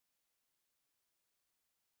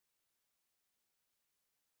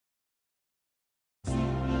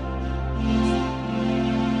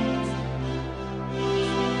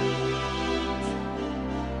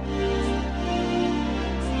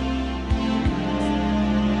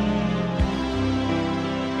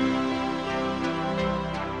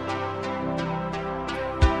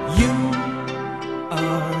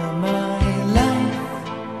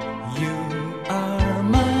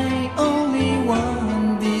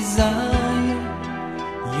desire.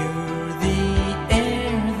 You're the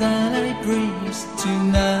air that I breathe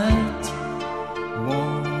tonight.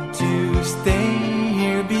 Won't you stay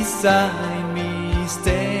here beside me?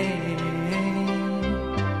 Stay.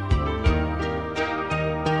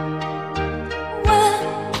 When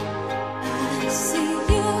I see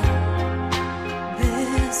you,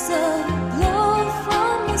 there's a glow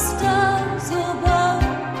from the stars above.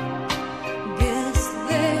 Guess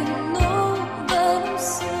they know that I'm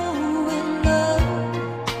so in love.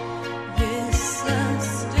 Yes, I'll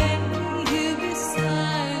stay here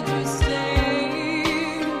beside you, stay.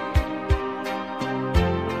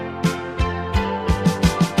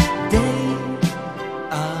 Day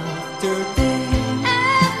after day,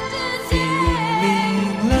 feeling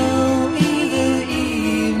low in the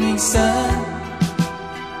evening sun,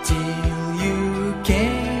 till you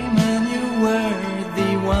came and you were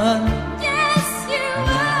the one. Yes, you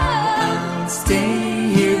are. I'll stay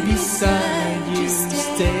here beside you,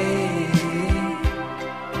 stay.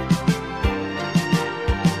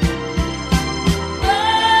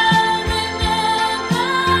 Burning in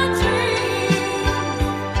my dreams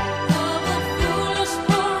of a foolish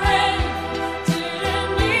parade, didn't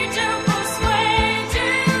need to persuade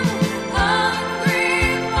you. Hungry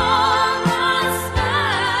for a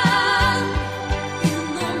smile in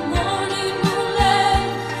the morning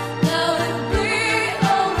moonlight. That would be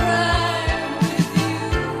alright with you.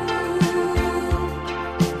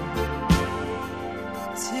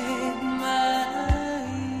 Take my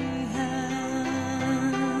hand.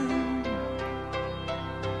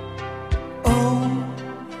 All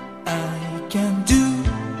I can do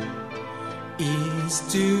is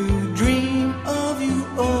to dream of you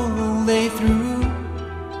all day through.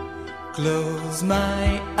 Close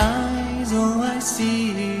my eyes, all I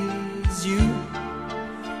see is you.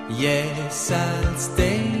 Yes, I'll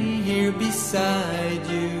stay here beside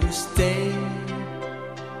you, stay.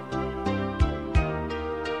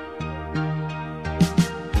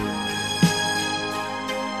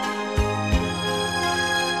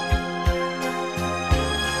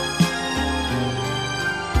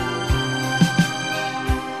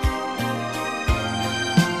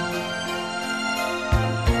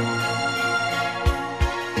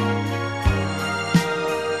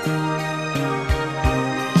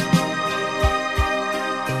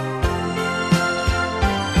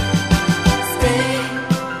 Stay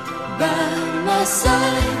by my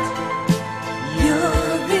side.